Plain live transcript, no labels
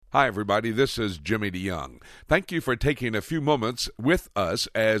Hi, everybody. This is Jimmy DeYoung. Thank you for taking a few moments with us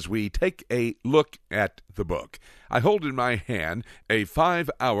as we take a look at the book. I hold in my hand a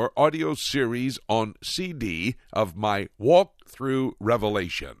 5-hour audio series on CD of my walk through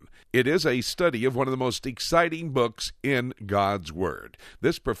Revelation. It is a study of one of the most exciting books in God's Word.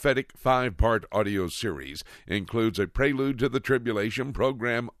 This prophetic 5-part audio series includes a prelude to the tribulation,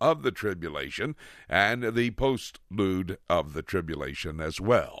 program of the tribulation, and the postlude of the tribulation as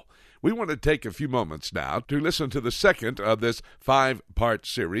well. We want to take a few moments now to listen to the second of this 5-part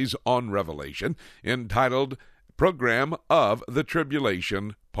series on Revelation, entitled Program of the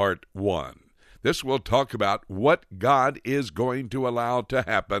Tribulation, Part 1. This will talk about what God is going to allow to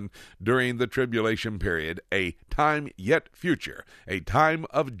happen during the tribulation period, a time yet future, a time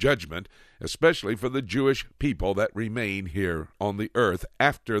of judgment, especially for the Jewish people that remain here on the earth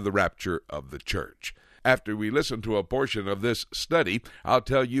after the rapture of the church. After we listen to a portion of this study, I'll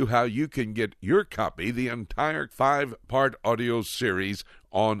tell you how you can get your copy, the entire 5-part audio series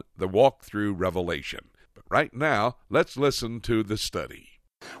on the walk through Revelation. But right now, let's listen to the study.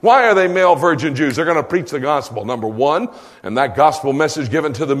 Why are they male virgin Jews? They're going to preach the gospel, number one, and that gospel message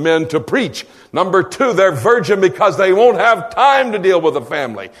given to the men to preach. Number two, they're virgin because they won't have time to deal with the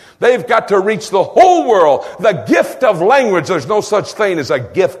family. They've got to reach the whole world. The gift of language, there's no such thing as a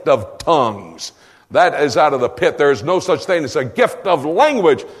gift of tongues. That is out of the pit. There is no such thing as a gift of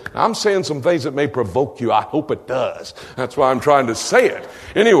language. Now, I'm saying some things that may provoke you. I hope it does. That's why I'm trying to say it.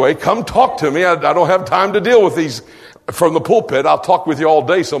 Anyway, come talk to me. I don't have time to deal with these from the pulpit. I'll talk with you all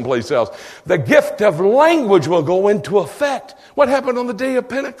day someplace else. The gift of language will go into effect. What happened on the day of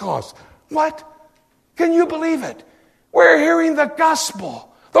Pentecost? What? Can you believe it? We're hearing the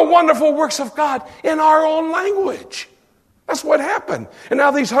gospel, the wonderful works of God in our own language. That's what happened. And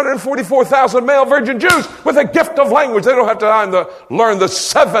now these 144,000 male virgin Jews with a gift of language, they don't have time to learn the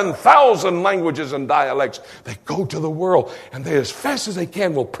 7,000 languages and dialects. They go to the world and they, as fast as they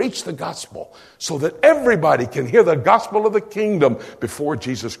can, will preach the gospel so that everybody can hear the gospel of the kingdom before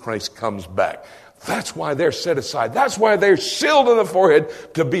Jesus Christ comes back. That's why they're set aside. That's why they're sealed in the forehead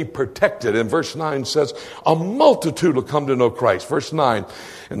to be protected. And verse 9 says, a multitude will come to know Christ. Verse 9,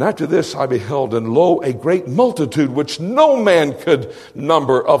 and after this I beheld, and lo, a great multitude which no man could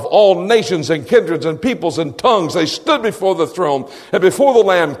number, of all nations and kindreds and peoples and tongues. They stood before the throne and before the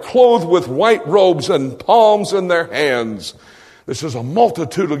Lamb, clothed with white robes and palms in their hands. This is a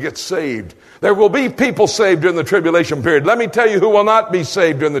multitude who gets saved. There will be people saved during the tribulation period. Let me tell you who will not be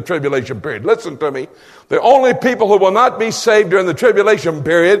saved during the tribulation period. Listen to me. The only people who will not be saved during the tribulation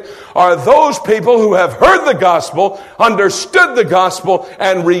period are those people who have heard the gospel, understood the gospel,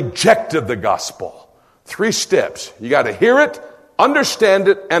 and rejected the gospel. 3 steps. You got to hear it, understand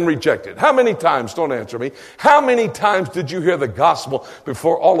it, and reject it. How many times, don't answer me, how many times did you hear the gospel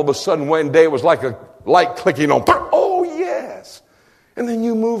before all of a sudden one day it was like a light clicking on? Oh, yes. And then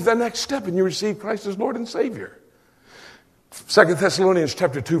you move the next step and you receive Christ as Lord and Savior. 2 Thessalonians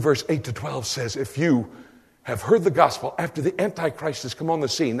chapter 2, verse 8 to 12 says, if you have heard the gospel after the Antichrist has come on the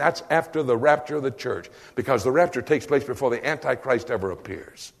scene, that's after the rapture of the church, because the rapture takes place before the Antichrist ever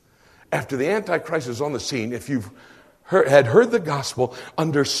appears. After the Antichrist is on the scene, if you've had heard the gospel,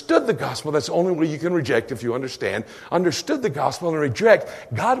 understood the gospel, that's the only way you can reject if you understand, understood the gospel and reject,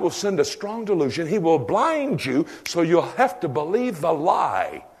 God will send a strong delusion. He will blind you so you'll have to believe the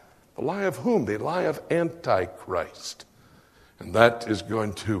lie. The lie of whom? The lie of Antichrist. And that is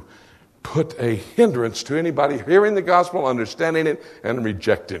going to put a hindrance to anybody hearing the gospel, understanding it, and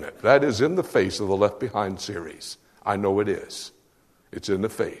rejecting it. That is in the face of the Left Behind series. I know it is. It's in the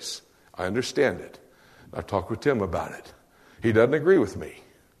face. I understand it. I've talked with Tim about it. He doesn't agree with me.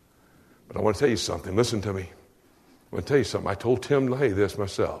 But I want to tell you something. Listen to me. I want to tell you something. I told Tim LaHaye this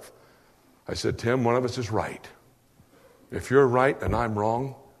myself. I said, Tim, one of us is right. If you're right and I'm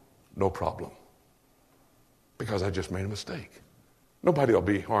wrong, no problem. Because I just made a mistake. Nobody will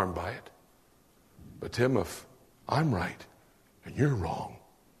be harmed by it. But Tim, if I'm right and you're wrong,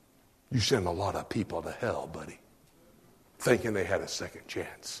 you send a lot of people to hell, buddy, thinking they had a second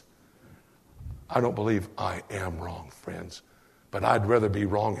chance. I don't believe I am wrong, friends, but I'd rather be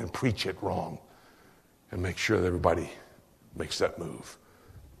wrong and preach it wrong and make sure that everybody makes that move.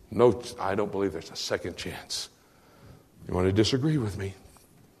 No, I don't believe there's a second chance. You want to disagree with me?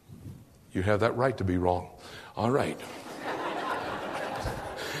 You have that right to be wrong. All right.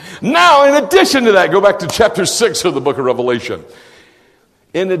 Now, in addition to that, go back to chapter 6 of the book of Revelation.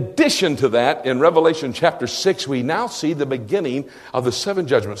 In addition to that, in Revelation chapter 6, we now see the beginning of the 7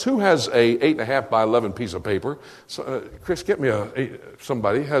 judgments. Who has a 8.5 by 11 piece of paper? So, Chris, get me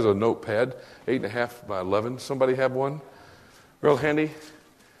somebody has a notepad, 8.5 by 11. Somebody have one? Real handy?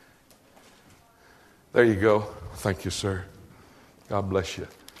 There you go. Thank you, sir. God bless you.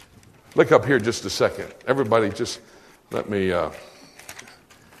 Look up here just a second. Everybody just let me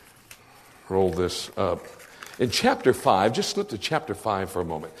roll this up. In chapter 5, just look to chapter 5 for a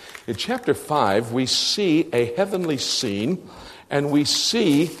moment. In chapter 5, we see a heavenly scene, and we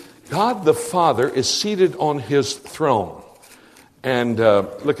see God the Father is seated on his throne. And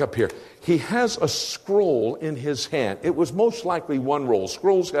look up here. He has a scroll in his hand. It was most likely one roll.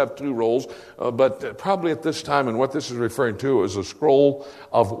 Scrolls have two rolls, but probably at this time, and what this is referring to is a scroll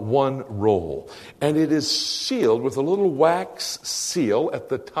of one roll. And it is sealed with a little wax seal at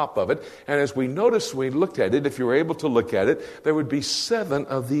the top of it. And as we noticed when we looked at it, if you were able to look at it, there would be 7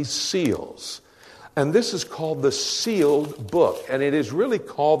 of these seals. And this is called the sealed book. And it is really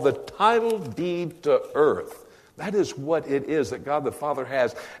called the title deed to earth. That is what it is that God the Father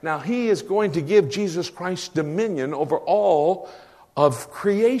has. Now, he is going to give Jesus Christ dominion over all of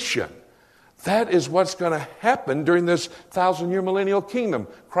creation. That is what's going to happen during this 1,000-year millennial kingdom.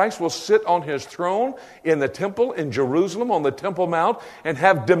 Christ will sit on his throne in the temple in Jerusalem on the Temple Mount and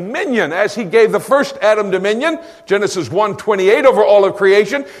have dominion as he gave the first Adam dominion, Genesis 1:28, over all of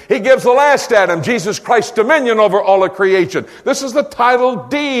creation. He gives the last Adam, Jesus Christ, dominion over all of creation. This is the title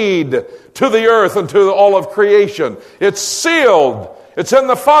deed to the earth and to all of creation. It's sealed. It's in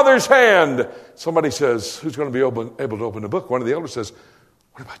the Father's hand. Somebody says, who's going to be able to open the book? One of the elders says,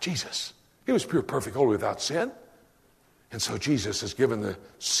 what about Jesus? He was pure, perfect, holy, without sin. And so Jesus is given the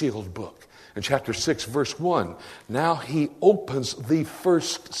sealed book. In chapter 6, verse 1, now he opens the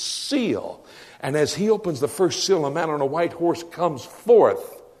first seal. And as he opens the first seal, a man on a white horse comes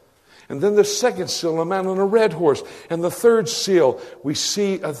forth. And then the second seal, a man on a red horse. And the third seal, we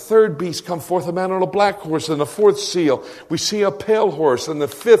see a third beast come forth, a man on a black horse. And the fourth seal, we see a pale horse. And the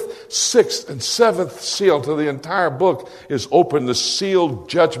fifth, sixth, and seventh seal to the entire book is open. The sealed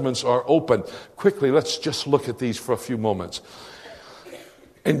judgments are open. Quickly, let's just look at these for a few moments.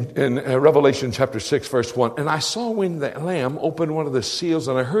 In Revelation chapter 6, verse 1, and I saw when the Lamb opened one of the seals,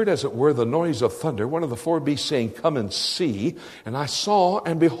 and I heard as it were the noise of thunder, one of the 4 beasts saying, come and see. And I saw,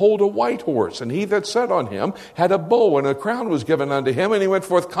 and behold, a white horse, and he that sat on him had a bow, and a crown was given unto him, and he went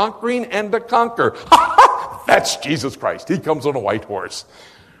forth conquering and to conquer. That's Jesus Christ. He comes on a white horse.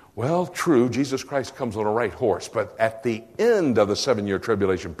 Well, true, Jesus Christ comes on a white horse, but at the end of the 7-year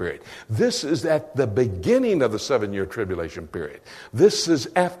tribulation period. This is at the beginning of the 7-year tribulation period. This is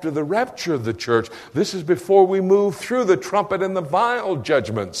after the rapture of the church. This is before we move through the trumpet and the vial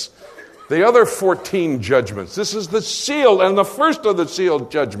judgments. The other 14 judgments. This is the seal and the first of the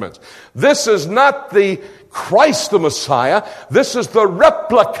sealed judgments. This is not the Christ the Messiah. This is the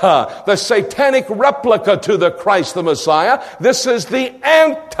replica, the satanic replica to the Christ the Messiah. This is the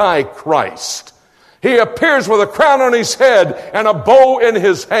Antichrist. He appears with a crown on his head and a bow in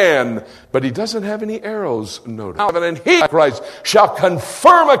his hand, but he doesn't have any arrows, notice. And he, Christ, shall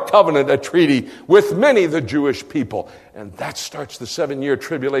confirm a covenant, a treaty with many, the Jewish people. And that starts the 7-year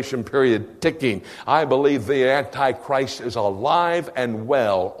tribulation period ticking. I believe the Antichrist is alive and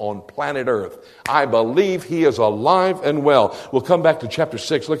well on planet Earth. I believe he is alive and well. We'll come back to chapter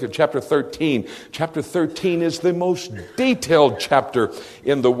 6. Look at chapter 13. Chapter 13 is the most detailed chapter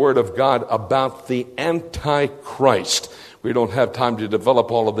in the Word of God about the Antichrist. We don't have time to develop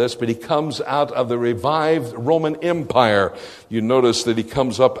all of this, but he comes out of the revived Roman Empire. You notice that he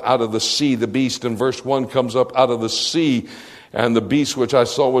comes up out of the sea. The beast in verse 1 comes up out of the sea. And the beast which I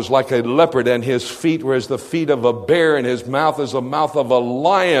saw was like a leopard, and his feet were as the feet of a bear, and his mouth as the mouth of a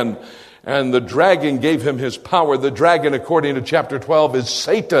lion. And the dragon gave him his power. The dragon, according to chapter 12, is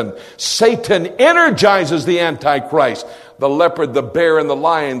Satan. Satan energizes the Antichrist. The leopard, the bear, and the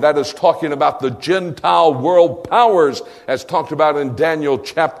lion, that is talking about the Gentile world powers, as talked about in Daniel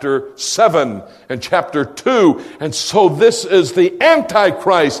chapter 7 and chapter 2. And so this is the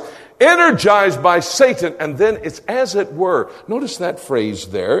Antichrist, energized by Satan. And then it's as it were. Notice that phrase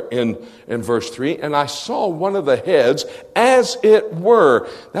there in verse 3. And I saw one of the heads as it were.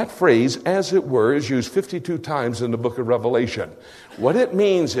 That phrase, as it were, is used 52 times in the book of Revelation. What it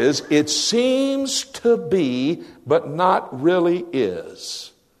means is, it seems to be, but not really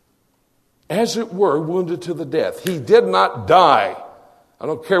is. As it were, wounded to the death. He did not die. I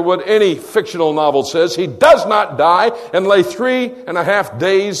don't care what any fictional novel says. He does not die and lay 3.5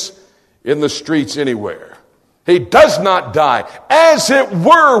 days in the streets anywhere. He does not die. As it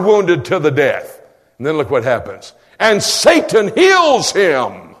were, wounded to the death. And then look what happens. And Satan heals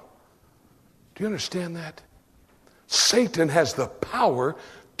him. Do you understand that? Satan has the power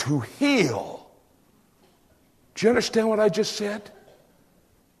to heal. Do you understand what I just said?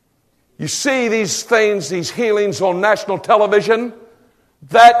 You see these things, these healings on national television.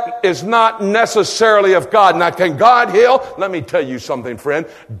 that is not necessarily of God. Now, can God heal? Let me tell you something, friend.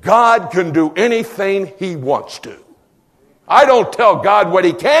 God can do anything He wants to. I don't tell God what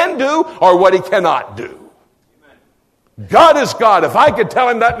He can do or what He cannot do. God is God. If I could tell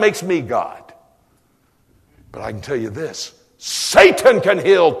Him, that makes me God. But I can tell you this, Satan can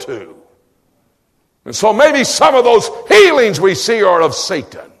heal too. And so maybe some of those healings we see are of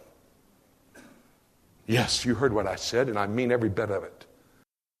Satan. Yes, you heard what I said, and I mean every bit of it.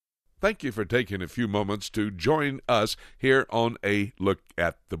 Thank you for taking a few moments to join us here on A Look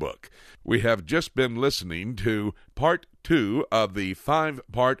at the Book. We have just been listening to part 2 of the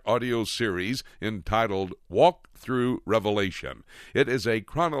 5-part audio series entitled Walk Through Revelation. It is a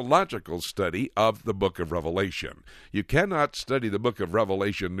chronological study of the book of Revelation. You cannot study the book of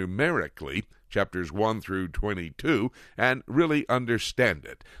Revelation numerically, chapters 1 through 22, and really understand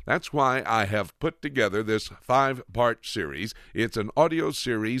it. That's why I have put together this 5-part series. It's an audio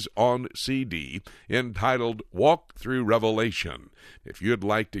series on CD entitled Walk Through Revelation. If you'd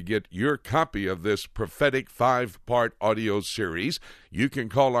like to get your copy of this prophetic 5-part audio series, you can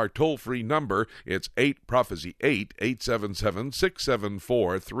call our toll-free number. It's 8-Prophecy-8,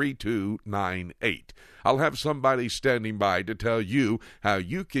 877-674-3298. I'll have somebody standing by to tell you how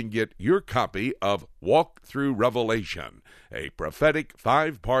you can get your copy of Walk Through Revelation, a prophetic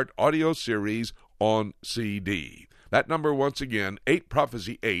 5-part audio series on CD. That number once again,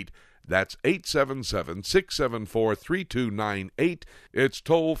 8-Prophecy-8, that's 877-674-3298. It's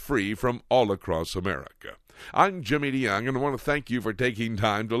toll-free from all across America. I'm Jimmy DeYoung, and I want to thank you for taking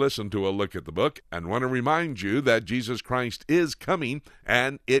time to listen to A Look at the Book, and want to remind you that Jesus Christ is coming,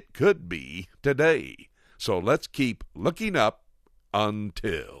 and it could be today. So let's keep looking up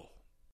until...